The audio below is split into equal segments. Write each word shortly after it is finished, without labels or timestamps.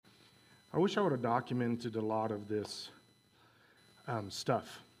I wish I would have documented a lot of this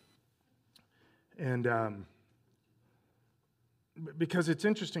stuff. And because it's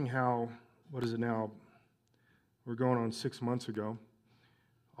interesting how, what is it now? We're going on 6 months ago.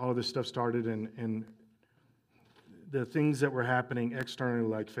 All of this stuff started, and the things that were happening externally,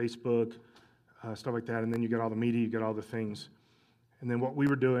 like Facebook, stuff like that, and then you got all the media, you got all the things. And then what we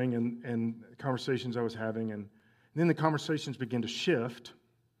were doing and conversations I was having, and then the conversations begin to shift.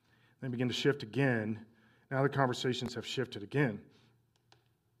 They begin to shift again. Now the conversations have shifted again.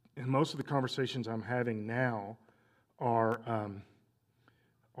 And most of the conversations I'm having now are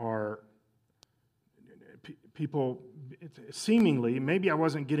people, seemingly, maybe I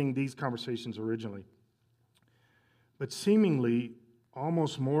wasn't getting these conversations originally, but seemingly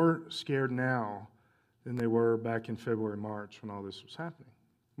almost more scared now than they were back in February, March when all this was happening.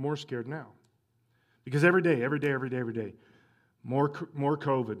 More scared now. Because every day, more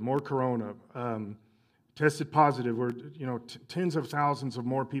COVID, more corona, tested positive. We're, tens of thousands of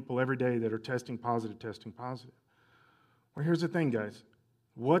more people every day that are testing positive. Well, here's the thing, guys.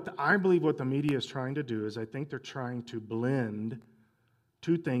 I believe what the media is trying to do is I think they're trying to blend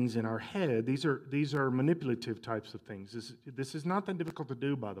two things in our head. These are manipulative types of things. This is not that difficult to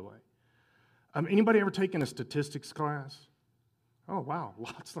do, by the way. Anybody ever taken a statistics class? Oh, wow,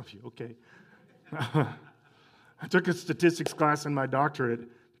 lots of you. Okay. I took a statistics class in my doctorate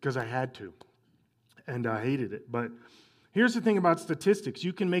because I had to, and I hated it. But here's the thing about statistics.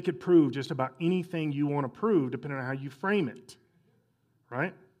 You can make it prove just about anything you want to prove depending on how you frame it,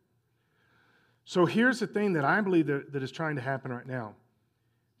 right? So here's the thing that I believe that is trying to happen right now.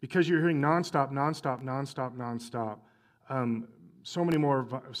 Because you're hearing nonstop, so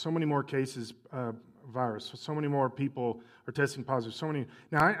many more cases, virus. So many more people are testing positive.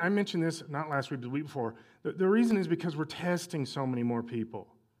 Now, I mentioned this not last week, but the week before. The reason is because we're testing so many more people.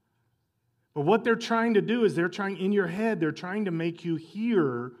 But what they're trying to do is in your head, they're trying to make you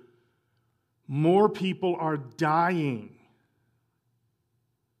hear more people are dying.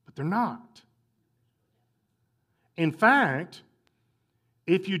 But they're not. In fact,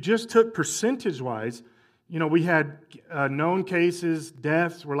 if you just took percentage-wise, we had known cases,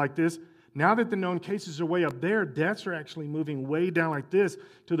 deaths were like this. Now that the known cases are way up there, deaths are actually moving way down like this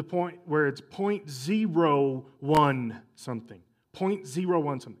to the point where it's 0.01 something.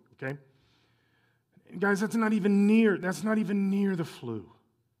 0.01 something, okay? Guys, that's not even near the flu.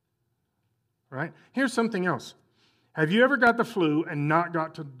 Right? Here's something else. Have you ever got the flu and not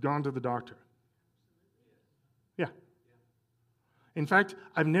gone to the doctor? Yeah. In fact,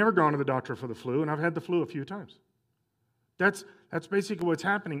 I've never gone to the doctor for the flu, and I've had the flu a few times. That's basically what's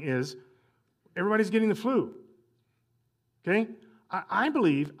happening is everybody's getting the flu. Okay? I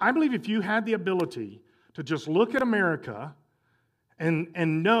believe if you had the ability to just look at America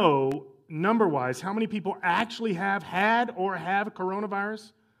and know number-wise how many people actually have had or have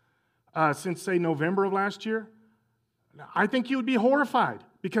coronavirus since, say, November of last year, I think you would be horrified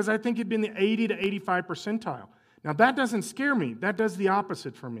because I think it'd be in the 80 to 85 percentile. Now, that doesn't scare me. That does the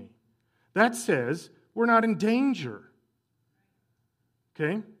opposite for me. That says we're not in danger.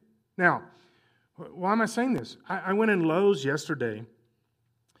 Okay? Now, why am I saying this? I went in Lowe's yesterday,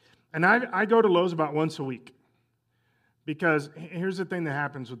 and I go to Lowe's about once a week because here's the thing that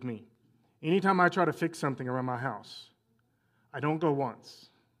happens with me. Anytime I try to fix something around my house, I don't go once.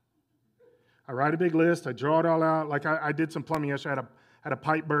 I write a big list. I draw it all out. Like I did some plumbing yesterday. I had a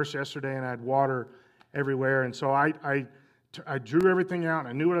pipe burst yesterday, and I had water everywhere. And so I drew everything out.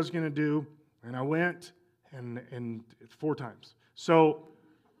 I knew what I was going to do, and I went and 4 times. So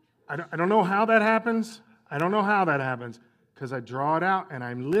I don't know how that happens. Because I draw it out and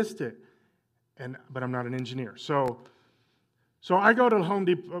I list it, but I'm not an engineer. So I go to Home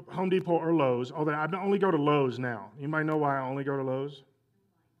Depot or Lowe's. Although I only go to Lowe's now. Anybody know why I only go to Lowe's?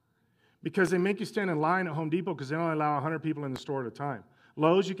 Because they make you stand in line at Home Depot because they only allow 100 people in the store at a time.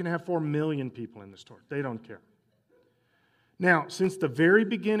 Lowe's, you can have 4 million people in the store. They don't care. Now, since the very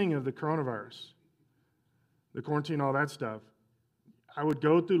beginning of the coronavirus, the quarantine, all that stuff, I would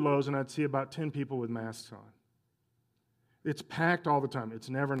go through Lowe's and I'd see about 10 people with masks on. It's packed all the time. It's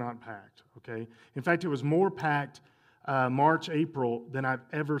never not packed, okay? In fact, it was more packed March, April than I've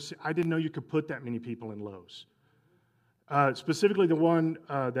ever seen. I didn't know you could put that many people in Lowe's. Specifically the one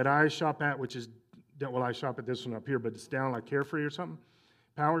that I shop at, which is, well, I shop at this one up here, but it's down like Carefree or something,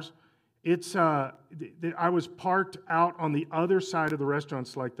 Powers. It's, I was parked out on the other side of the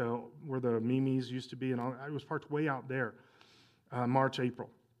restaurants, like where the Mimi's used to be, and all. I was parked way out there, March, April.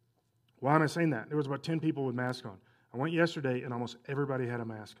 Why am I saying that? There was about 10 people with masks on. I went yesterday, and almost everybody had a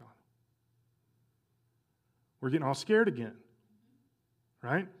mask on. We're getting all scared again,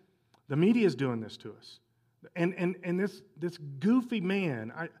 right? The media is doing this to us. And this goofy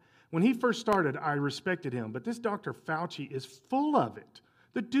man, when he first started, I respected him. But this Dr. Fauci is full of it.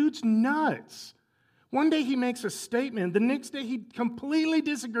 The dude's nuts. One day he makes a statement. The next day he completely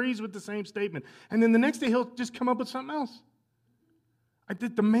disagrees with the same statement. And then the next day he'll just come up with something else.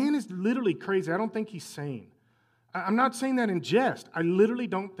 The man is literally crazy. I don't think he's sane. I'm not saying that in jest. I literally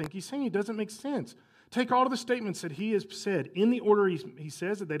don't think he's sane. It doesn't make sense. Take all of the statements that he has said in the order he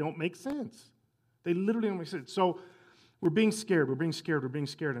says that they don't make sense. They literally don't make sense. So we're being scared. We're being scared. We're being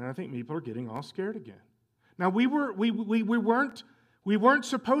scared. And I think people are getting all scared again. Now, we weren't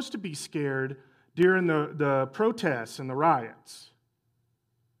supposed to be scared during the protests and the riots.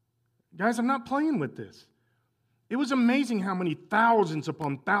 Guys, I'm not playing with this. It was amazing how many thousands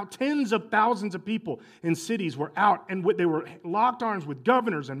upon tens of thousands of people in cities were out, and they were locked arms with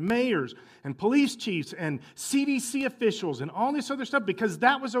governors and mayors and police chiefs and CDC officials and all this other stuff because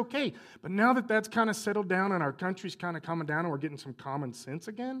that was okay. But now that that's kind of settled down and our country's kind of calming down and we're getting some common sense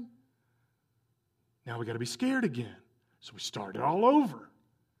again, now we got to be scared again. So we started all over.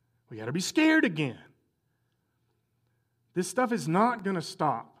 We got to be scared again. This stuff is not going to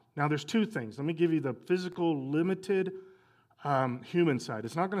stop. Now, there's two things. Let me give you the physical, limited, human side.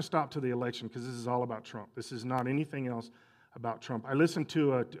 It's not going to stop till the election because this is all about Trump. This is not anything else about Trump. I listened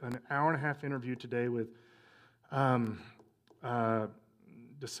to an hour-and-a-half interview today with DeSantis.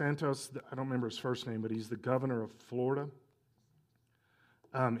 I don't remember his first name, but he's the governor of Florida.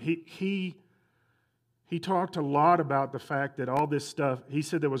 He talked a lot about the fact that all this stuff, he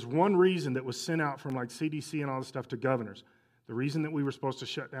said there was one reason that was sent out from like CDC and all this stuff to governors. The reason that we were supposed to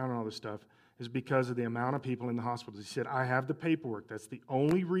shut down all this stuff is because of the amount of people in the hospitals. He said, I have the paperwork. That's the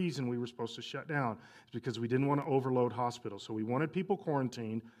only reason we were supposed to shut down is because we didn't want to overload hospitals. So we wanted people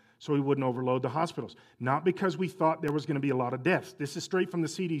quarantined so we wouldn't overload the hospitals. Not because we thought there was going to be a lot of deaths. This is straight from the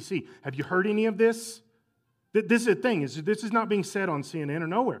CDC. Have you heard any of this? This is the thing. This is not being said on CNN or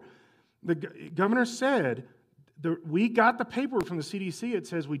nowhere. The governor said, we got the paperwork from the CDC. It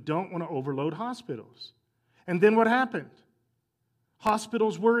says we don't want to overload hospitals. And then what happened?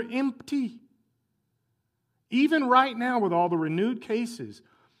 Hospitals were empty. Even right now, with all the renewed cases,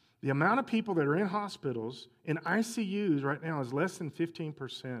 the amount of people that are in hospitals, in ICUs right now, is less than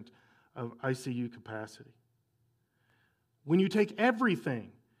 15% of ICU capacity. When you take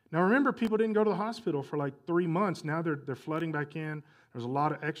everything, now remember, people didn't go to the hospital for like 3 months. Now they're flooding back in. There's a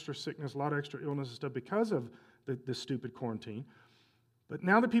lot of extra sickness, a lot of extra illness and stuff because of the stupid quarantine. But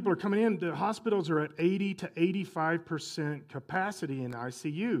now that people are coming in, the hospitals are at 80 to 85% capacity in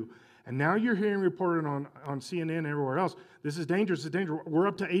ICU. And now you're hearing reported on CNN and everywhere else, this is dangerous, this is dangerous. We're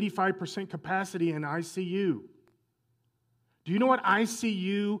up to 85% capacity in ICU. Do you know what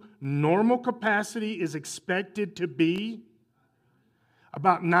ICU normal capacity is expected to be?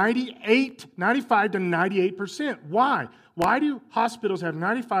 About 95 to 98%. Why? Why do hospitals have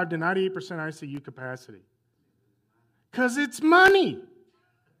 95 to 98% ICU capacity? Because it's money.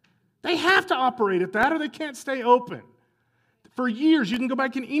 They have to operate at that or they can't stay open. For years, you can go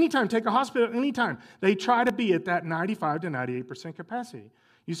back in any time, take a hospital any time. They try to be at that 95 to 98% capacity.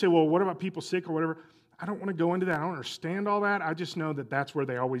 You say, well, what about people sick or whatever? I don't want to go into that. I don't understand all that. I just know that that's where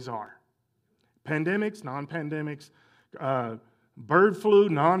they always are. Pandemics, non-pandemics, bird flu,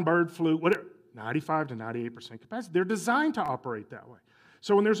 non-bird flu, whatever, 95 to 98% capacity. They're designed to operate that way.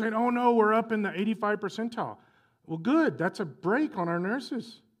 So when they're saying, oh no, we're up in the 85 percentile, well, good. That's a break on our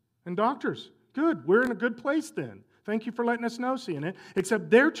nurses and doctors. Good. We're in a good place then. Thank you for letting us know, CNN. Except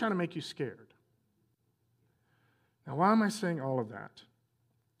they're trying to make you scared. Now, why am I saying all of that?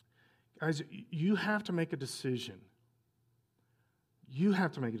 Guys, you have to make a decision. You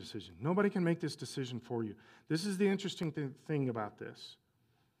have to make a decision. Nobody can make this decision for you. This is the interesting thing about this.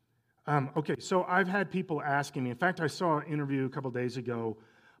 Okay, so I've had people asking me. In fact, I saw an interview a couple days ago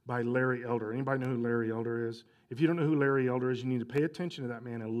by Larry Elder. Anybody know who Larry Elder is? If you don't know who Larry Elder is, you need to pay attention to that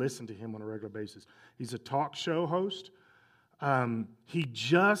man and listen to him on a regular basis. He's a talk show host. He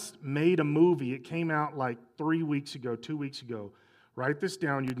just made a movie. It came out like 2 weeks ago. Write this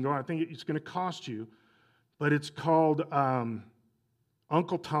down. You can go. I think it's going to cost you, but it's called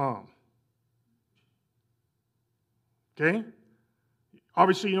Uncle Tom. Okay?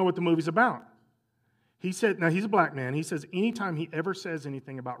 Obviously, you know what the movie's about. He said, now he's a black man. He says anytime he ever says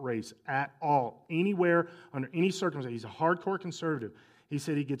anything about race at all, anywhere, under any circumstance, he's a hardcore conservative. He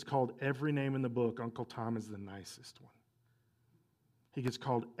said he gets called every name in the book. Uncle Tom is the nicest one. He gets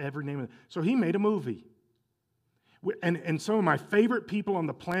called every name. So he made a movie. And some of my favorite people on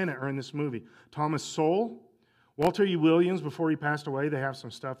the planet are in this movie. Thomas Sowell, Walter E. Williams, before he passed away, they have some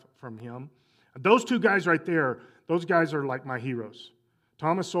stuff from him. Those two guys right there, those guys are like my heroes.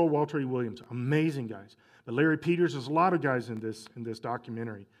 Thomas Sowell, Walter E. Williams, amazing guys. But Larry Peters, there's a lot of guys in this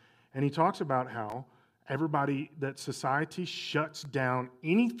documentary. And he talks about how that society shuts down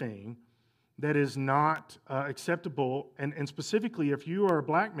anything that is not acceptable. And specifically, if you are a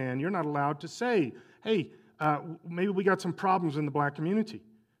black man, you're not allowed to say, hey, maybe we got some problems in the black community,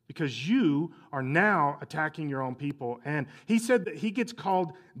 because you are now attacking your own people. And he said that he gets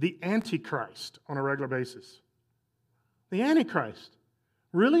called the Antichrist on a regular basis. The Antichrist.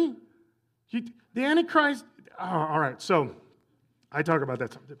 Really? The Antichrist? Oh, all right, so I talk about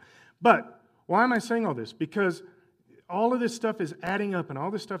that sometimes. But why am I saying all this? Because all of this stuff is adding up, and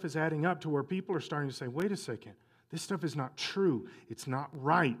all this stuff is adding up to where people are starting to say, wait a second, this stuff is not true. It's not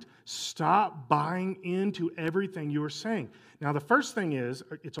right. Stop buying into everything you are saying. Now, the first thing is,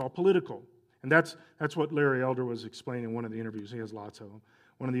 it's all political. And that's what Larry Elder was explaining in one of the interviews. He has lots of them.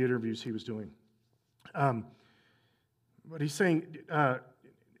 One of the interviews he was doing. But he's saying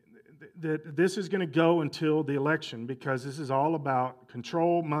that this is going to go until the election, because this is all about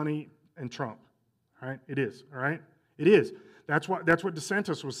control, money, and Trump. All right? It is. All right? It is. That's what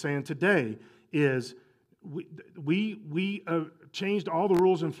DeSantis was saying today is we changed all the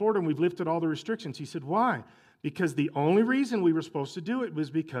rules in Florida and we've lifted all the restrictions. He said, why? Because the only reason we were supposed to do it was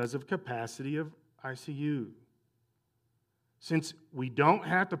because of capacity of ICU. Since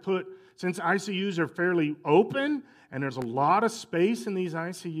ICUs are fairly open and there's a lot of space in these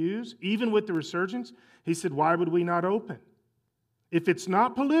ICUs, even with the resurgence, he said, why would we not open? If it's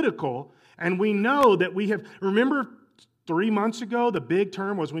not political, and we know that remember 3 months ago, the big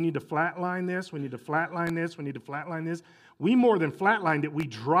term was we need to flatline this, we need to flatline this, we need to flatline this. We more than flatlined it, we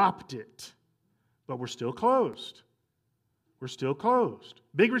dropped it. But we're still closed. We're still closed.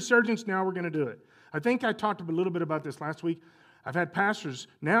 Big resurgence, now we're going to do it. I think I talked a little bit about this last week. I've had pastors,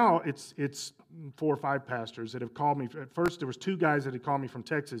 now it's 4 or 5 pastors that have called me. At first, there was 2 guys that had called me from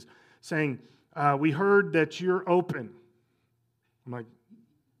Texas saying, we heard that you're open. I'm like,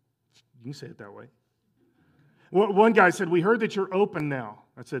 you can say it that way. One guy said, we heard that you're open now.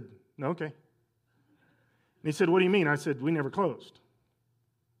 I said, no, okay. And he said, what do you mean? I said, we never closed.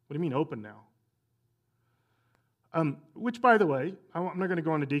 What do you mean open now? Which, by the way, I'm not going to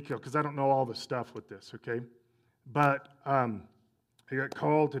go into detail because I don't know all the stuff with this, okay? But I got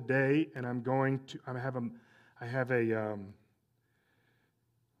called today, and I have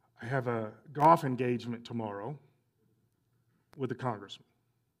a golf engagement tomorrow with a congressman.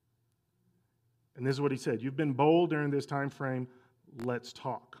 And this is what he said. You've been bold during this time frame. Let's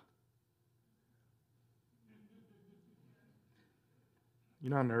talk. You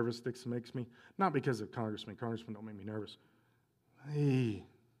know how nervous this makes me? Not because of congressmen. Congressmen don't make me nervous. Hey,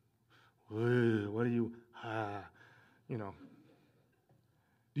 what do you, do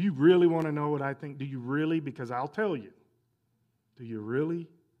you really want to know what I think? Do you really? Because I'll tell you. Do you really?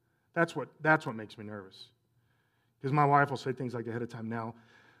 That's what makes me nervous. Because my wife will say things like ahead of time. Now,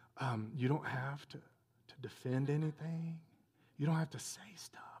 you don't have to defend anything. You don't have to say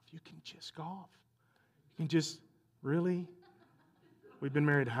stuff. You can just golf. You can just, really? We've been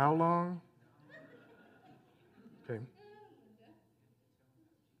married how long? Okay.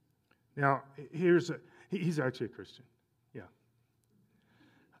 Now, he's actually a Christian. Yeah.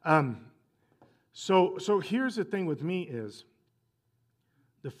 So here's the thing with me is,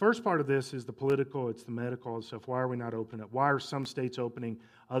 the first part of this is the political, it's the medical and stuff. Why are we not opening up? Why are some states opening,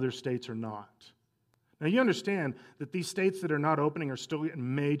 other states are not? Now, you understand that these states that are not opening are still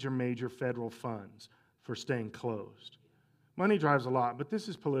getting major federal funds for staying closed. Money drives a lot, but this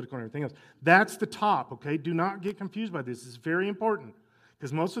is political and everything else. That's the top, okay? Do not get confused by this. It's very important,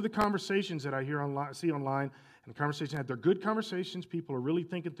 because most of the conversations that I see online and the conversations, they're good conversations. People are really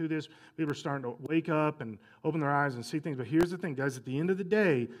thinking through this. People are starting to wake up and open their eyes and see things. But here's the thing, guys. At the end of the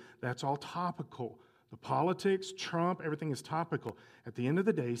day, that's all topical. The politics, Trump, everything is topical. At the end of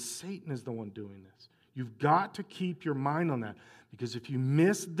the day, Satan is the one doing this. You've got to keep your mind on that, because if you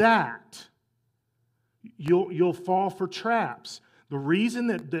miss that, you'll fall for traps. The reason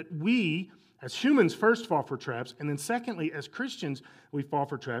that we, as humans, first fall for traps, and then secondly, as Christians, we fall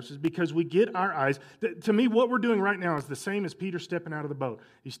for traps, is because we get our eyes. To me, what we're doing right now is the same as Peter stepping out of the boat.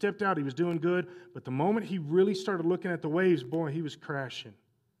 He stepped out, he was doing good, but the moment he really started looking at the waves, boy, he was crashing,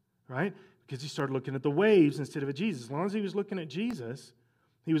 right? Because he started looking at the waves instead of at Jesus. As long as he was looking at Jesus,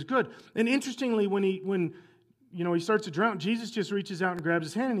 he was good. And interestingly, when he starts to drown, Jesus just reaches out and grabs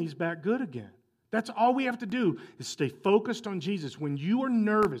his hand, and he's back good again. That's all we have to do, is stay focused on Jesus. When you are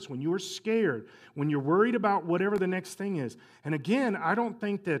nervous, when you are scared, when you're worried about whatever the next thing is. And again, I don't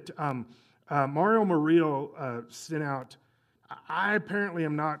think that Mario Murillo sent out, I apparently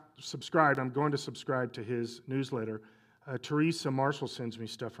am not subscribed. I'm going to subscribe to his newsletter. Teresa Marshall sends me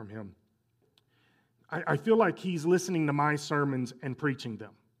stuff from him. I feel like he's listening to my sermons and preaching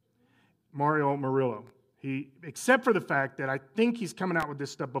them. Mario Murillo. Except for the fact that I think he's coming out with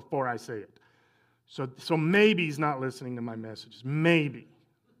this stuff before I say it. So maybe he's not listening to my messages. Maybe.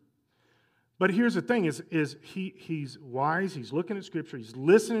 But here's the thing, is he's wise, he's looking at Scripture, he's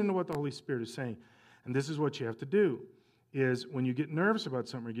listening to what the Holy Spirit is saying. And this is what you have to do, is when you get nervous about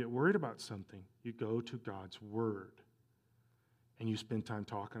something or get worried about something, you go to God's Word. And you spend time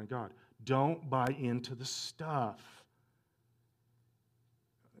talking to God. Don't buy into the stuff.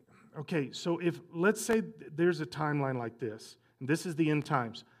 Okay, so let's say there's a timeline like this, and this is the end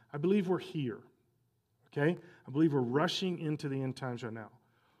times. I believe we're here, okay? I believe we're rushing into the end times right now.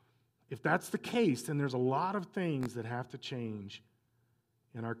 If that's the case, then there's a lot of things that have to change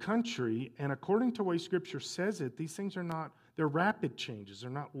in our country, and according to the way Scripture says it, these things they're rapid changes, they're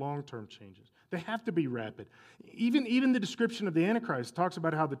not long-term changes. They have to be rapid. Even the description of the Antichrist talks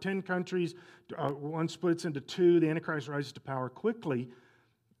about how the 10 countries, one splits into two, the Antichrist rises to power quickly.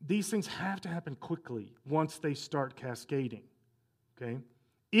 These things have to happen quickly once they start cascading, okay?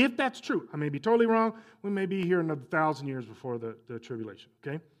 If that's true, I may be totally wrong. We may be here another 1,000 years before the tribulation,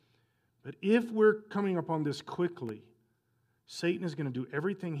 okay? But if we're coming upon this quickly, Satan is going to do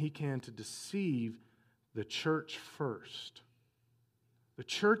everything he can to deceive the church first. The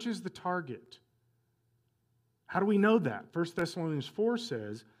church is the target. How do we know that? 1 Thessalonians 4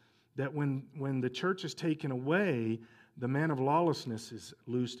 says that when the church is taken away, the man of lawlessness is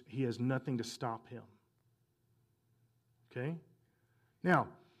loosed. He has nothing to stop him. Okay? Now,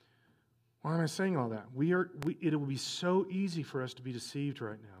 why am I saying all that? It will be so easy for us to be deceived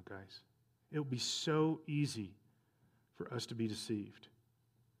right now, guys. It will be so easy for us to be deceived.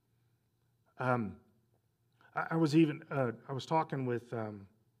 I was talking with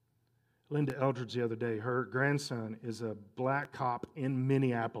Linda Eldridge the other day. Her grandson is a black cop in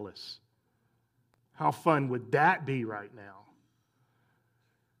Minneapolis. How fun would that be right now?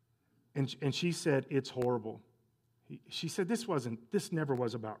 And she said, it's horrible. She said, this never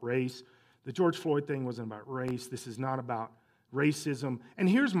was about race. The George Floyd thing wasn't about race. This is not about racism. And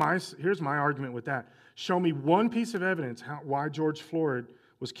here's my argument with that. Show me one piece of evidence why George Floyd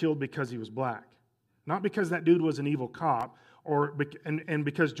was killed because he was black. Not because that dude was an evil cop and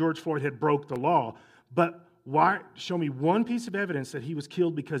because George Floyd had broke the law, but why? Show me one piece of evidence that he was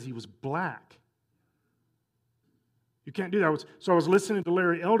killed because he was black. You can't do that. So I was listening to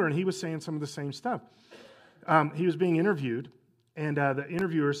Larry Elder, and he was saying some of the same stuff. He was being interviewed, and the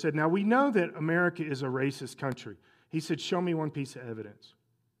interviewer said, now we know that America is a racist country. He said, show me one piece of evidence.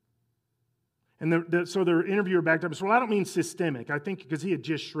 And so the interviewer backed up and said, well, I don't mean systemic. I think because he had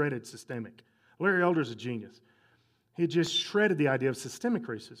just shredded systemic. Larry Elder's a genius. He had just shredded the idea of systemic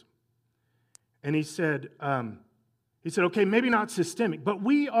racism. And he said, okay, maybe not systemic, but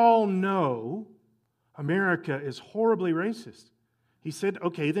we all know America is horribly racist. He said,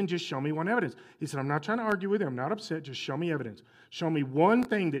 okay, then just show me one evidence. He said, I'm not trying to argue with you. I'm not upset. Just show me evidence. Show me one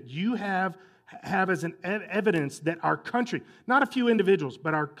thing that you have as an evidence that our country, not a few individuals,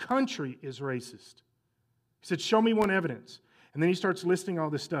 but our country is racist. He said, show me one evidence. And then he starts listing all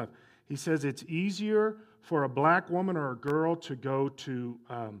this stuff. He says it's easier for a black woman or a girl to go to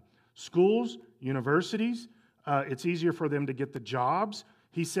schools, universities. It's easier for them to get the jobs.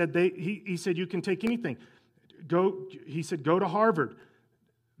 He said he said you can take anything. He said go to Harvard.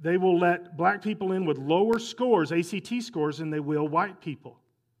 They will let black people in with lower scores, ACT scores, than they will white people.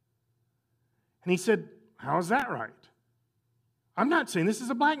 And he said, how is that right? I'm not saying this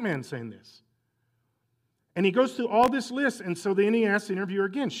is a black man saying this. And he goes through all this list, and so then he asks the interviewer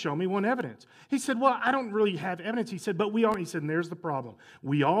again, show me one evidence. He said, well, I don't really have evidence. He said, he said, and there's the problem.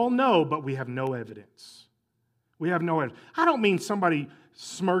 We all know, but we have no evidence. We have no evidence. I don't mean somebody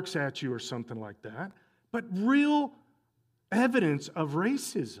smirks at you or something like that, but real evidence of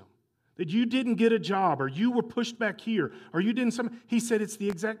racism. That you didn't get a job, or you were pushed back here, or you didn't something. He said it's the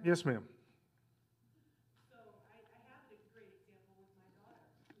exact, yes, ma'am.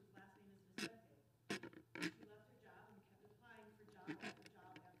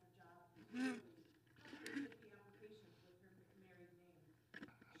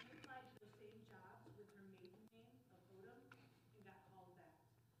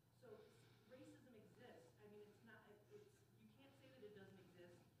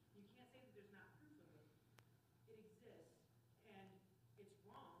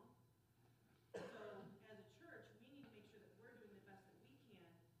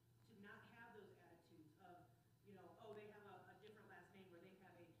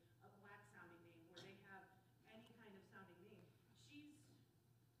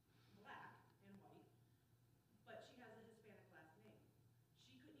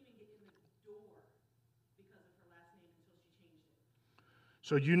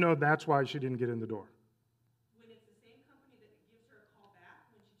 So you know that's why she didn't get in the door. When it's the same company that gives her a call back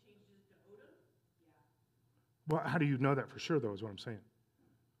when she changes it to Odom? Yeah. Well, how do you know that for sure, though, is what I'm saying.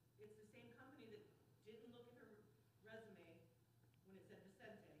 It's the same company that didn't look at her resume when it said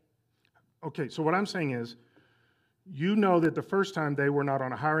Vicente. Okay, so what I'm saying is, you know that the first time they were not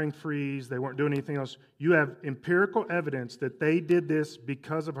on a hiring freeze, they weren't doing anything else. You have empirical evidence that they did this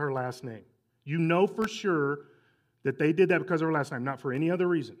because of her last name. You know for sure that they did that because of her last name, not for any other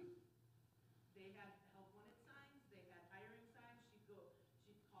reason. They had help wanted signs, they had hiring signs.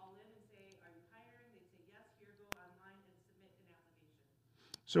 She'd call in and say, "Are you hiring?" They'd say, "Yes, here, go online and submit an application."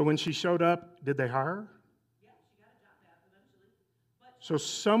 So when she showed up, did they hire her? Yeah, she got a job back eventually. But So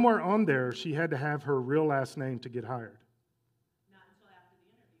somewhere on there, she had to have her real last name to get hired. not until after the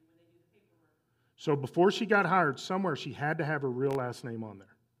interview when they do the paperwork. So before she got hired, somewhere she had to have her real last name on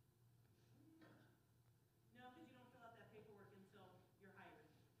there. No, because you don't fill out that paperwork until you're hired.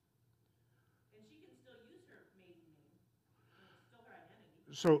 And she can still use her maiden name. It's still her identity.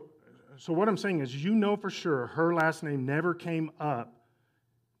 So what I'm saying is, you know for sure her last name never came up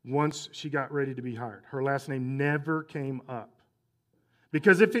once she got ready to be hired. Her last name never came up.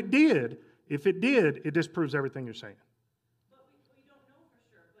 Because if it did, it disproves everything you're saying. But we don't know for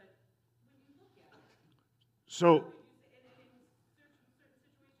sure. But when you look at it, So, and in certain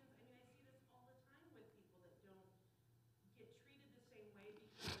situations, I mean, I see this all the time with people that don't get treated the same way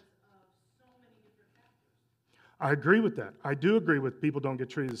because of so many different factors. I agree with that. I do agree with people don't get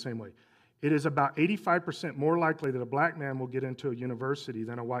treated the same way. It is about 85% more likely that a black man will get into a university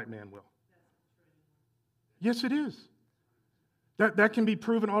than a white man will. Yes, it is. That can be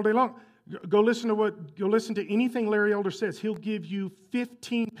proven all day long. Go listen to anything Larry Elder says. He'll give you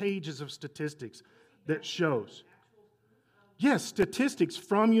 15 pages of statistics that shows. Yes, statistics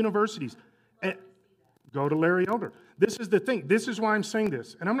from universities. Go to Larry Elder. This is the thing. This is why I'm saying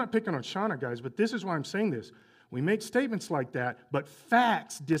this. And I'm not picking on Shauna, guys, but this is why I'm saying this. We make statements like that, but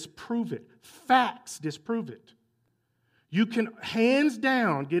facts disprove it. Facts disprove it. You can, hands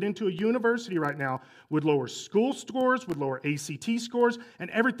down, get into a university right now with lower school scores, with lower ACT scores, and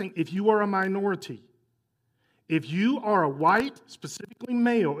everything if you are a minority. If you are a white, specifically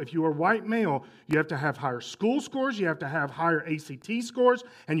male, if you are white male, you have to have higher school scores, you have to have higher ACT scores,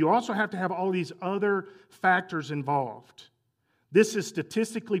 and you also have to have all these other factors involved. This is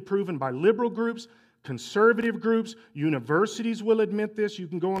statistically proven by liberal groups, conservative groups, universities will admit this. You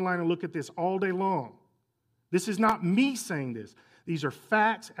can go online and look at this all day long. This is not me saying this. These are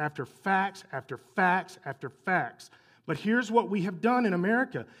facts after facts after facts after facts. But here's what we have done in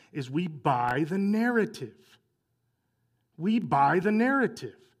America is we buy the narrative. We buy the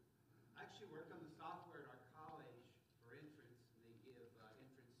narrative. I actually work on the software at our college for entrance, and they give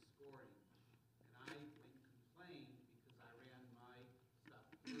entrance scoring. And I went and complained because I ran my stuff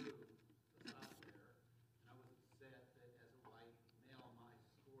through the software, and I was upset that as a white male, my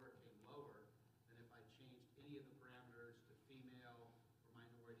score came lower than if I changed any of the parameters to female or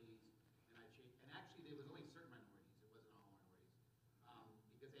minorities. And actually there was only certain minorities, it wasn't all minorities,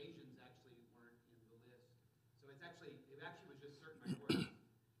 because Asians actually weren't in the list. So it actually was just certain minorities.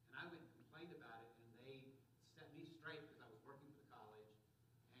 And I went and complained about it, and they set me straight because I was working for the college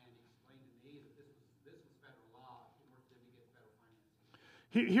and explained to me that this was federal law in order for them to get federal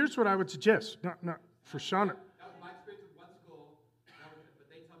financing. Here's what I would suggest. Not for Shauna. That was my experience with one school, but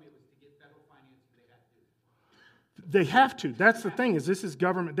they tell me it was to get federal financing, they had to do it. They have to. That's the thing, is this is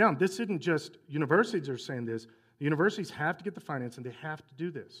government down. This isn't just universities are saying this. The universities have to get the financing. They have to do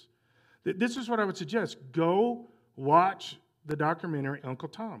this. This is what I would suggest. Go watch the documentary Uncle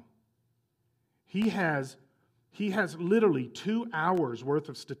Tom. He has literally 2 hours worth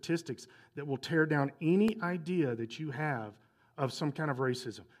of statistics that will tear down any idea that you have of some kind of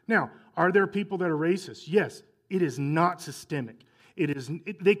racism. Now, are there people that are racist? Yes. It is not systemic.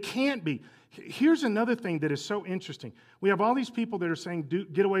 They can't be. Here's another thing that is so interesting. We have all these people that are saying,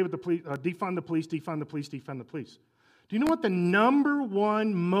 get away with the police, defund the police, defund the police, defund the police. Do you know what the number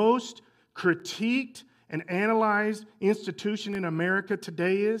one most critiqued and analyzed institution in America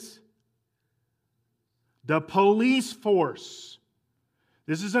today is? The police force.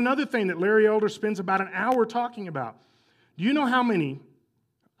 This is another thing that Larry Elder spends about an hour talking about. Do you know how many,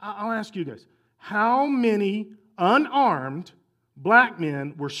 I'll ask you guys, how many unarmed black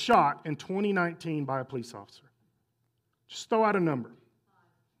men were shot in 2019 by a police officer? Just throw out a number.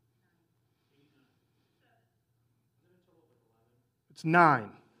 It's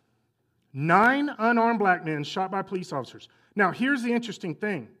 9. 9 unarmed black men shot by police officers. Now, here's the interesting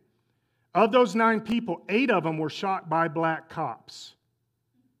thing. Of those 9 people, 8 of them were shot by black cops.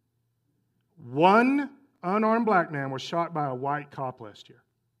 1 unarmed black man was shot by a white cop last year.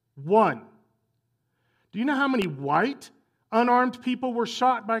 1. Do you know how many white unarmed people were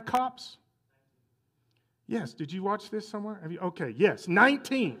shot by cops? Yes. Did you watch this somewhere? Have you? Okay. Yes.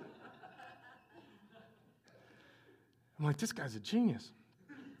 19. I'm like, this guy's a genius.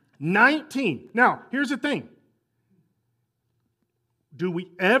 19. Now, here's the thing. Do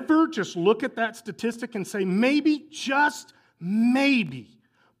we ever just look at that statistic and say, maybe, just maybe,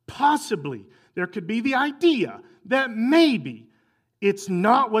 possibly, there could be the idea that maybe it's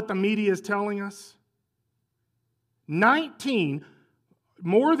not what the media is telling us? 19,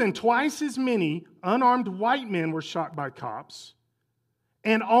 more than twice as many unarmed white men were shot by cops,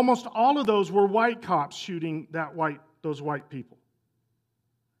 and almost all of those were white cops shooting those white people.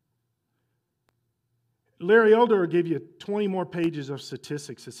 Larry Elder will give you 20 more pages of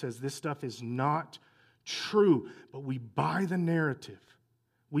statistics that says this stuff is not true, but we buy the narrative.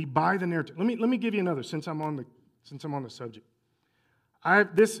 We buy the narrative. Let me give you another since I'm on the subject.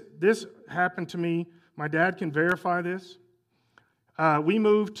 This happened to me. My dad can verify this. We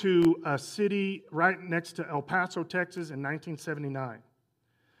moved to a city right next to El Paso, Texas in 1979.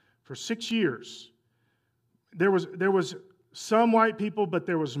 For 6 years, there was some white people, but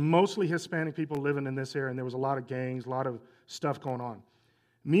there was mostly Hispanic people living in this area, and there was a lot of gangs, a lot of stuff going on.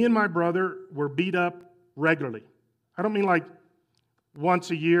 Me and my brother were beat up regularly. I don't mean like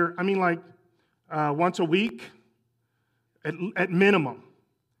once a year. I mean like once a week at minimum.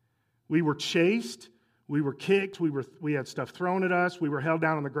 We were chased. We were kicked. We had stuff thrown at us. We were held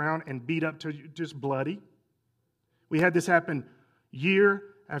down on the ground and beat up to just bloody. We had this happen year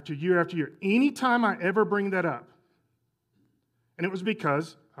after year after year. Anytime I ever bring that up, and it was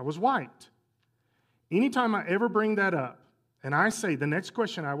because I was white. Anytime I ever bring that up, and I say, the next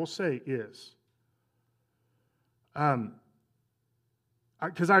question I will say is,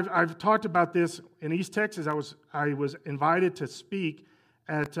 because I've talked about this in East Texas. I was invited to speak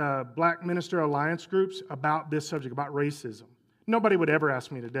at Black Minister Alliance groups about this subject, about racism. Nobody would ever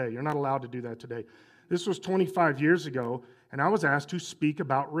ask me today. You're not allowed to do that today. This was 25 years ago, and I was asked to speak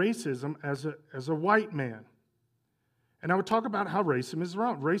about racism as a white man. And I would talk about how racism is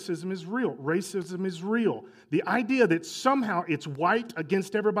wrong. Racism is real. Racism is real. The idea that somehow it's white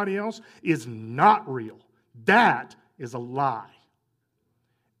against everybody else is not real. That is a lie.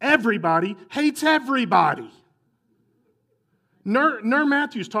 Everybody hates everybody. Nur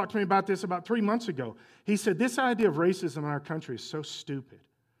Matthews talked to me about this about 3 months ago. He said, this idea of racism in our country is so stupid.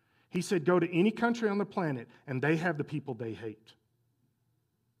 He said, go to any country on the planet, and they have the people they hate.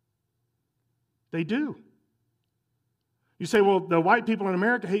 They do. You say, well, the white people in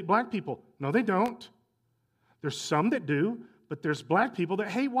America hate black people. No, they don't. There's some that do, but there's black people that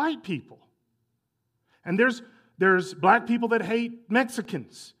hate white people. And there's black people that hate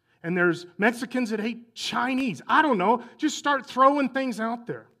Mexicans. And there's Mexicans that hate Chinese. I don't know. Just start throwing things out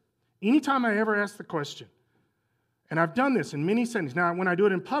there. Anytime I ever ask the question, and I've done this in many settings. Now, when I do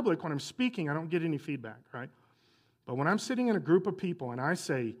it in public, when I'm speaking, I don't get any feedback, right? But when I'm sitting in a group of people and I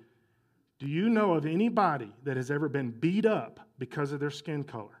say, do you know of anybody that has ever been beat up because of their skin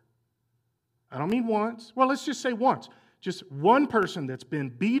color? I don't mean once. Well, let's just say once. Just one person that's been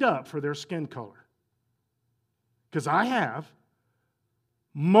beat up for their skin color. Because I have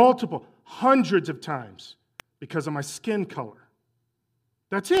multiple, hundreds of times because of my skin color.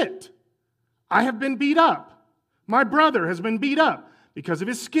 That's it. I have been beat up. My brother has been beat up because of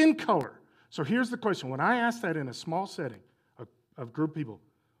his skin color. So here's the question. When I ask that in a small setting of group of people,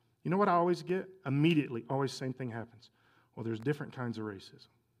 you know what I always get? Immediately, always same thing happens. Well, there's different kinds of racism.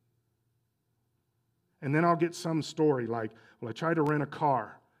 And then I'll get some story like, well, I tried to rent a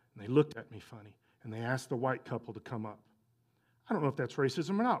car, and they looked at me funny, and they asked the white couple to come up. I don't know if that's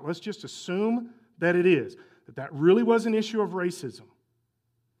racism or not. Let's just assume that it is, that really was an issue of racism.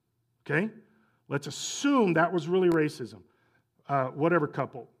 Okay? Let's assume that was really racism. Whatever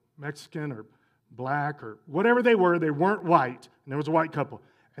couple, Mexican or black or whatever they weren't white, and there was a white couple.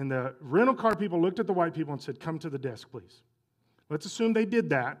 And the rental car people looked at the white people and said, come to the desk, please. Let's assume they did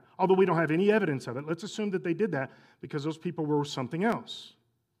that, although we don't have any evidence of it. Let's assume that they did that because those people were something else.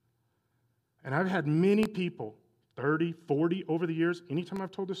 And I've had many people, 30, 40 over the years, anytime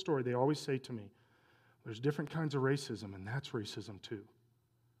I've told this story, they always say to me, there's different kinds of racism, and that's racism too.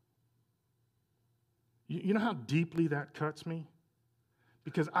 You know how deeply that cuts me?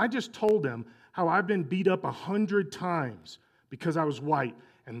 Because I just told them how I've been beat up 100 times because I was white.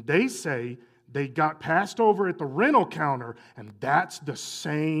 And they say they got passed over at the rental counter, and that's the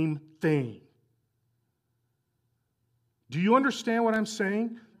same thing. Do you understand what I'm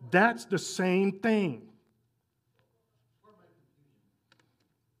saying? That's the same thing.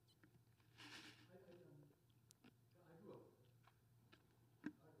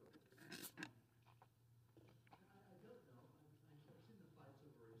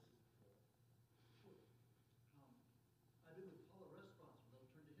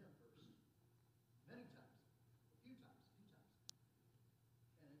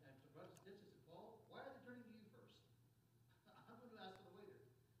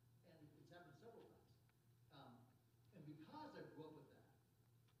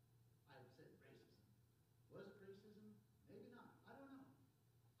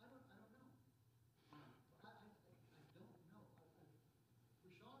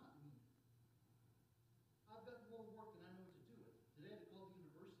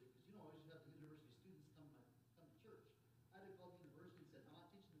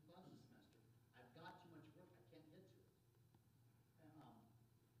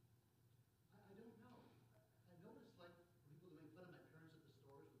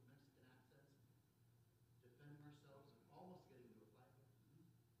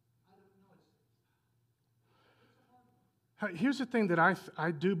 Here's the thing that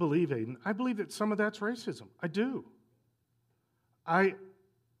I do believe, Aiden. I believe that some of that's racism. I do. I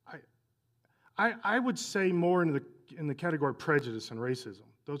would say more in the category of prejudice and racism.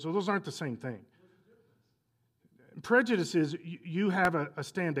 Those aren't the same thing. Prejudice is you have a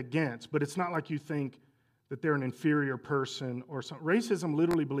stand against, but it's not like you think that they're an inferior person or something. Racism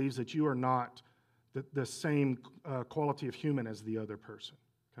literally believes that you are not the same quality of human as the other person,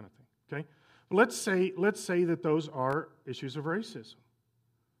 kind of thing. Okay, let's say that those are issues of racism.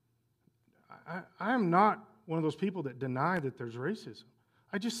 I am not one of those people that deny that there's racism.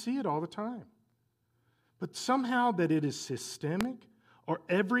 I just see it all the time. But somehow that it is systemic, or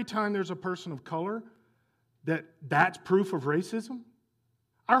every time there's a person of color, that's proof of racism.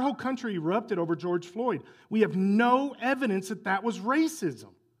 Our whole country erupted over George Floyd. We have no evidence that was racism.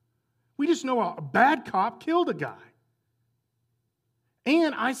 We just know a bad cop killed a guy.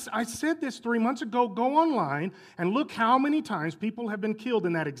 And I said this 3 months ago, go online and look how many times people have been killed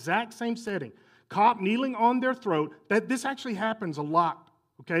in that exact same setting. Cop kneeling on their throat. That this actually happens a lot,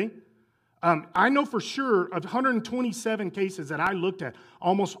 okay? I know for sure of 127 cases that I looked at,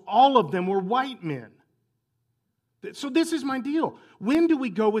 almost all of them were white men. So this is my deal. When do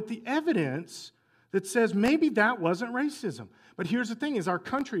we go with the evidence that says maybe that wasn't racism? But here's the thing: is our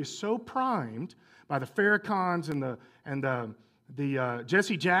country is so primed by the Farrakhan's and the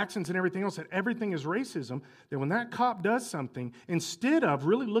Jesse Jacksons and everything else that everything is racism, that when that cop does something, instead of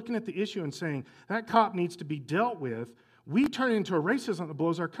really looking at the issue and saying that cop needs to be dealt with, we turn it into a racism that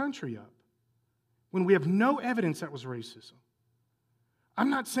blows our country up when we have no evidence that was racism. I'm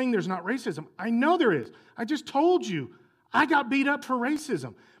not saying there's not racism. I know there is. I just told you I got beat up for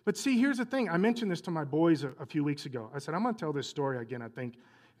racism. But see, here's the thing. I mentioned this to my boys a few weeks ago. I said, I'm going to tell this story again, I think, in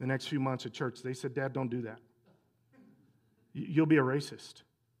the next few months at church. They said, Dad, don't do that. You'll be a racist.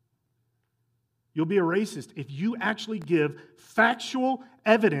 You'll be a racist if you actually give factual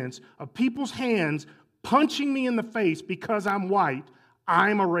evidence of people's hands punching me in the face because I'm white.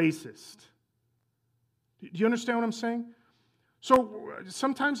 I'm a racist. Do you understand what I'm saying? So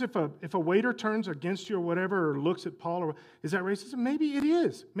sometimes if a waiter turns against you or whatever, or looks at Paul, or is that racism? Maybe it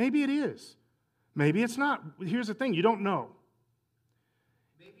is. Maybe it is. Maybe it's not. Here's the thing: you don't know.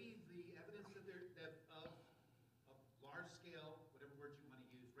 Maybe the evidence that of large scale, whatever word you want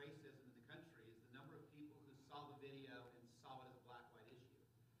to use, racism in the country is the number of people who saw the video and saw it as a black-white issue,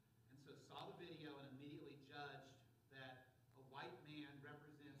 and so saw the video and immediately judged that a white man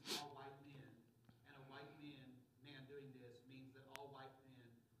represents all white men, and a white man doing this means that all white men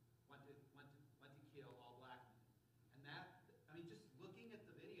want to kill all black men. And that, I mean, just looking at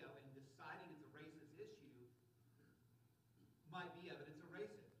the video and deciding it's a racist issue might be evidence of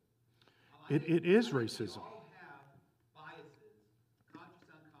racism. It is racism. We all have biases,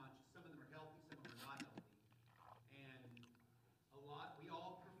 conscious, unconscious. Some of them are healthy, some of them are not healthy. And we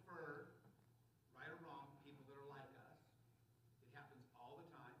all prefer, right or wrong, people that are like us. It happens all the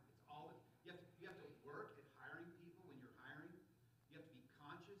time. You have to work at hiring people when you're hiring. You have to be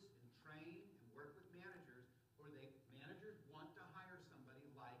conscious and train and work with managers, or managers want to hire somebody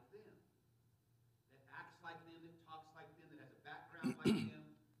like them, that acts like them, that talks like them, that has a background like them.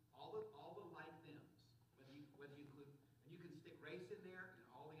 All the like thems, whether you include, and you can stick race in there and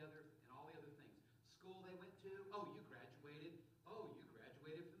all the other things. School they went to, oh, you graduated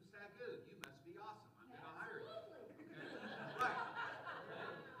from SAGU. You must be awesome. I'm going to hire you. Right.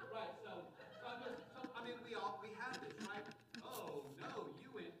 So I mean, we have this, right? Oh no, you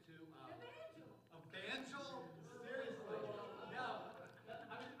went to Evangel? Seriously? No.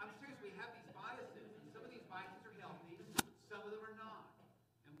 I'm serious. We have these biases, and some of these biases are healthy, some of them are not.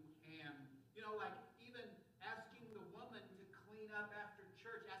 And you know, like even asking the woman to clean up after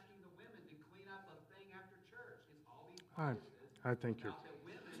church, asking the women to clean up a thing after church is all these biases. I think you're. That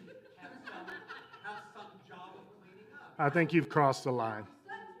women have some job of cleaning up. I think you've crossed the line.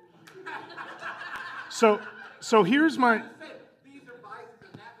 So here's my. These are biases,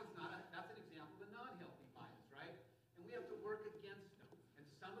 and that's an example of a non-healthy bias, right? And we have to work against them. And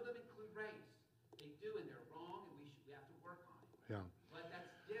some of them include race. They do, and they're wrong, and we have to work on it. Yeah. But that's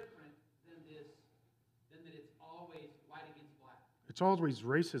different than that it's always white against black. It's always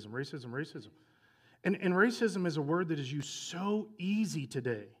racism. And racism is a word that is used so easy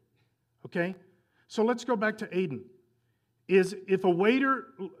today. Okay? So let's go back to Aiden. If a waiter,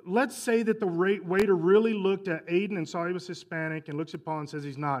 let's say that the waiter really looked at Aiden and saw he was Hispanic and looks at Paul and says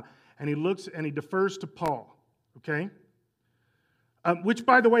he's not, and he looks and he defers to Paul, okay? Which,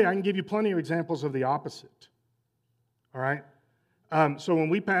 by the way, I can give you plenty of examples of the opposite, all right? So when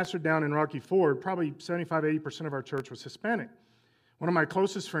we pastored down in Rocky Ford, probably 75-80% of our church was Hispanic. One of my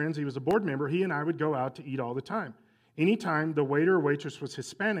closest friends, he was a board member, he and I would go out to eat all the time. anytime the waiter or waitress was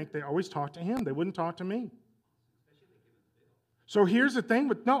Hispanic, they always talked to him. They wouldn't talk to me. So here's the thing,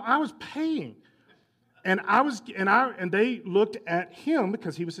 but no, I was paying. And they looked at him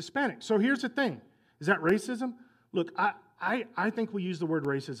because he was Hispanic. So here's the thing. Is that racism? Look, I think we use the word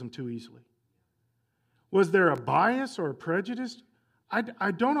racism too easily. Was there a bias or a prejudice?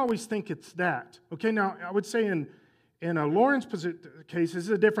 I don't always think it's that. Okay, now I would say in Lauren's case, this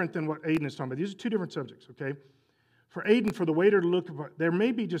is different than what Aiden is talking about. These are two different subjects, okay? For Aiden, for the waiter to look, there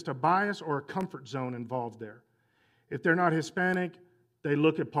may be just a bias or a comfort zone involved there. If they're not Hispanic, they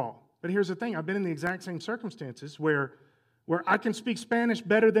look at Paul. But here's the thing. I've been in the exact same circumstances where I can speak Spanish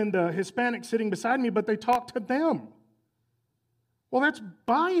better than the Hispanic sitting beside me, but they talk to them. Well, that's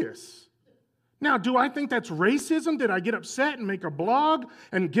bias. Now, do I think that's racism? Did I get upset and make a blog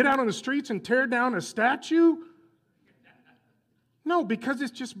and get out on the streets and tear down a statue? No, because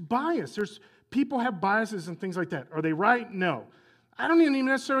it's just bias. People have biases and things like that. Are they right? No. I don't even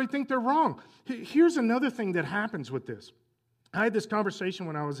necessarily think they're wrong. Here's another thing that happens with this. I had this conversation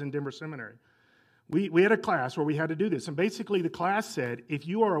when I was in Denver Seminary. We had a class where we had to do this, and basically the class said, if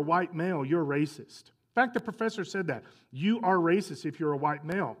you are a white male, you're racist. In fact, the professor said that. You are racist if you're a white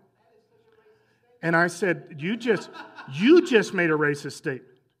male. And I said, you just made a racist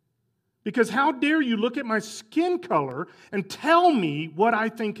statement. Because how dare you look at my skin color and tell me what I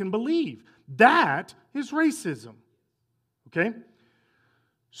think and believe? That is racism. Okay?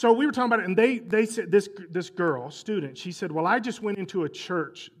 So we were talking about it, and they said, this girl, student, she said, well, I just went into a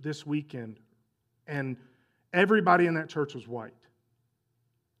church this weekend, and everybody in that church was white.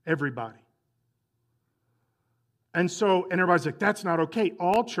 Everybody. And everybody's like, that's not okay.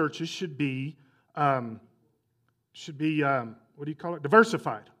 All churches should be what do you call it?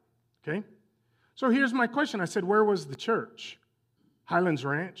 Diversified. Okay? So here's my question. I said, where was the church? Highlands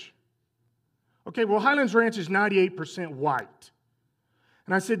Ranch. Okay, well, Highlands Ranch is 98% white.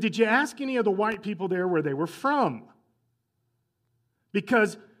 And I said, did you ask any of the white people there where they were from?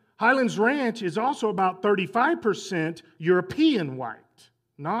 Because Highlands Ranch is also about 35% European white,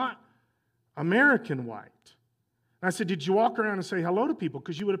 not American white. And I said, did you walk around and say hello to people?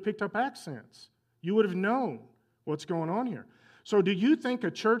 Because you would have picked up accents. You would have known what's going on here. So do you think a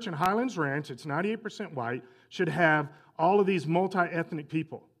church in Highlands Ranch, it's 98% white, should have all of these multi-ethnic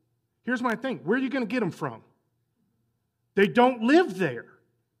people? Here's my thing. Where are you going to get them from? They don't live there.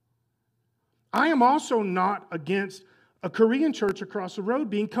 I am also not against a Korean church across the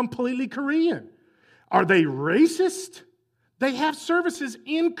road being completely Korean. Are they racist? They have services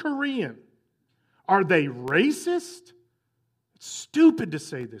in Korean. Are they racist? It's stupid to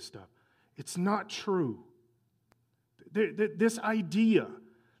say this stuff. It's not true. This idea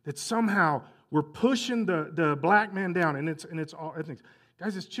that somehow we're pushing the black man down and it's all ethnic.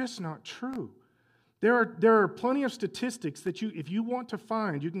 Guys, it's just not true. There are plenty of statistics that if you want to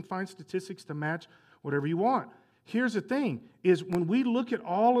find, you can find statistics to match whatever you want. Here's the thing, is when we look at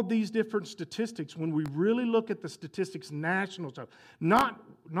all of these different statistics, when we really look at the statistics, national stuff, not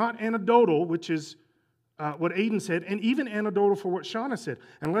anecdotal, which is what Aiden said, and even anecdotal for what Shauna said.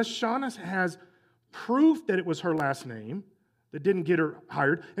 Unless Shauna has proof that it was her last name that didn't get her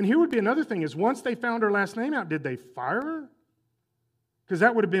hired. And here would be another thing, is once they found her last name out, did they fire her? Because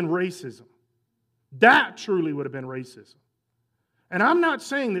that would have been racism. That truly would have been racism. And I'm not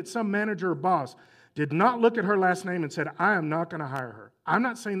saying that some manager or boss did not look at her last name and said, I am not going to hire her. I'm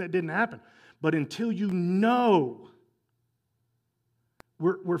not saying that didn't happen. But until you know,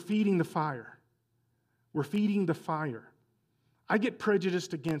 we're feeding the fire. We're feeding the fire. I get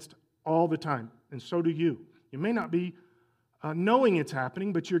prejudiced against all the time, and so do you. You may not be knowing it's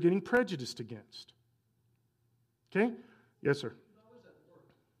happening, but you're getting prejudiced against. Okay? Yes, sir.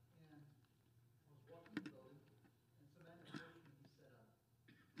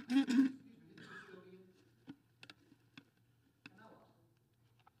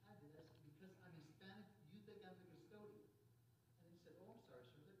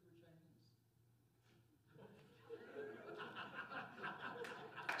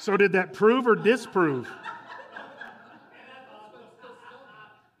 So did that prove or disprove?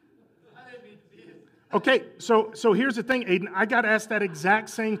 Okay, so here's the thing, Aiden. I got asked that exact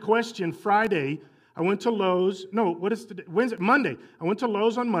same question Friday. I went to Lowe's. No, what is today? Wednesday? Monday. I went to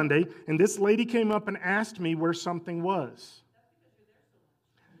Lowe's on Monday, and this lady came up and asked me where something was.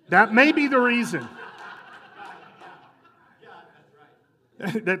 That may be the reason.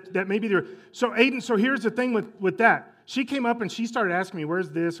 that may be the reason. So, Aiden, so here's the thing with that. She came up and she started asking me, where's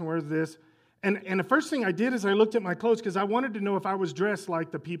this and where's this? And the first thing I did is I looked at my clothes because I wanted to know if I was dressed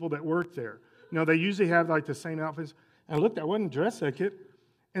like the people that work there. You know, they usually have like the same outfits. And I looked, I wasn't dressed like it.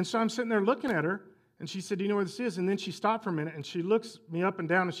 And so I'm sitting there looking at her, And she said, do you know what this is? And then she stopped for a minute, and she looks me up and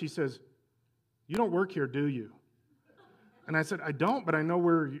down, and she says, you don't work here, do you? And I said, I don't, but I know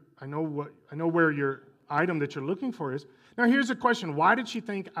where your item that you're looking for is. Now, here's a question. Why did she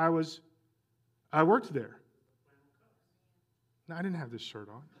think I worked there? No, I didn't have this shirt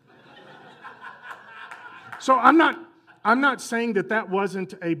on. So I'm not saying that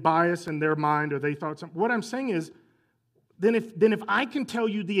wasn't a bias in their mind or they thought something. What I'm saying is, then if I can tell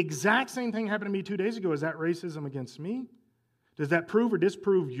you the exact same thing happened to me 2 days ago, is that racism against me? Does that prove or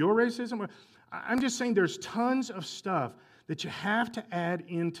disprove your racism? I'm just saying there's tons of stuff that you have to add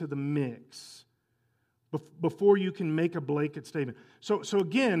into the mix before you can make a blanket statement. So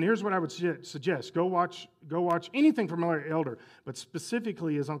again, here's what I would suggest. Go watch anything from Larry Elder, but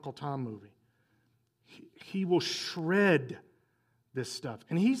specifically his Uncle Tom movie. He will shred this stuff.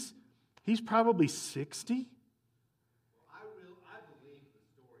 And he's probably 60. I believe the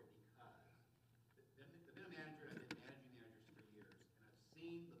story because I've been a manager, I've been managing managers for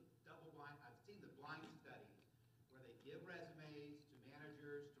years, and I've seen the blind studies where they give resumes to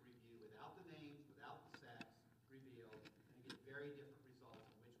managers to review without the names, without the sex revealed, and they get very different results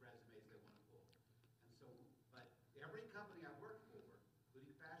on which resumes they want to pull. And so, but every company I've worked for,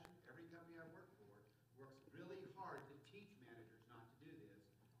 including fashion, every company I've worked for, works really hard to teach managers not to do this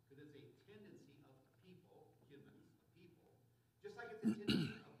because it's a tendency of people, humans, just like it's a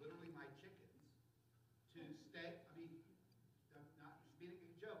tendency of literally my chickens to stay, I mean, not just being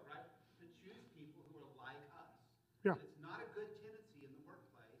a joke, right? To choose people who are like us. Yeah. It's not a good tendency in the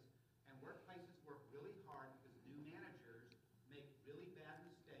workplace, and workplaces work really hard because new managers make really bad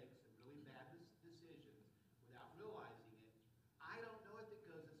mistakes and really bad decisions without realizing it. I don't know if it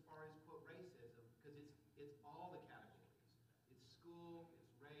goes as far as, quote, racism, because it's all the categories. It's school,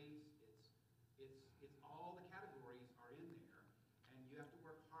 it's race, it's all the categories are in there, and you have to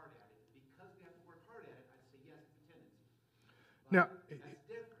work hard at it. Because we have to work hard at it, I'd say yes, it's a tendency. But Now, that's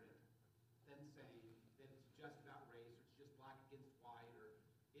different than saying that it's just about race, or it's just black against white, or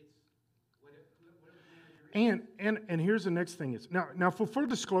it's whatever the manager is. And here's the next thing is now for full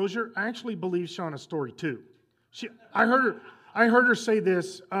disclosure, I actually believe Shauna's story too. I heard her say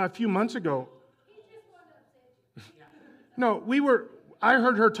this a few months ago. No, I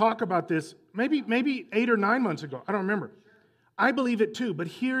heard her talk about this maybe 8 or 9 months ago. I don't remember. I believe it too, but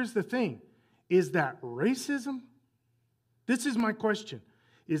here's the thing. Is that racism? This is my question.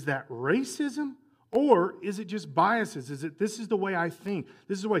 Is that racism or is it just biases? This is the way I think?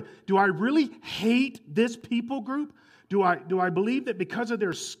 This is the way. Do I really hate this people group? Do I believe that because of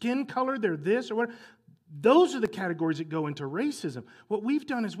their skin color they're this or what? Those are the categories that go into racism. What we've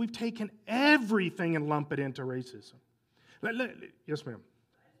done is we've taken everything and lumped it into racism. Yes, ma'am.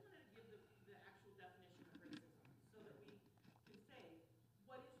 I just wanted to give the actual definition of racism so that we can say,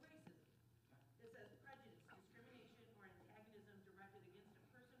 what is racism? It says prejudice, discrimination, or antagonism directed against a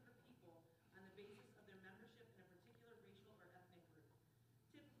person or people on the basis of their membership in a particular racial or ethnic group,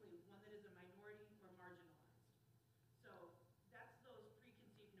 typically one that is a minority or marginalized. So that's those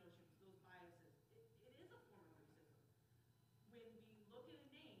preconceived notions, those biases. It is a form of racism. When we look at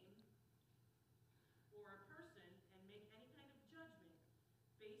a name or a person and make any kind of judgment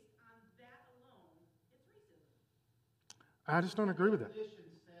based on that alone, it's racism. I just don't agree with that. Definition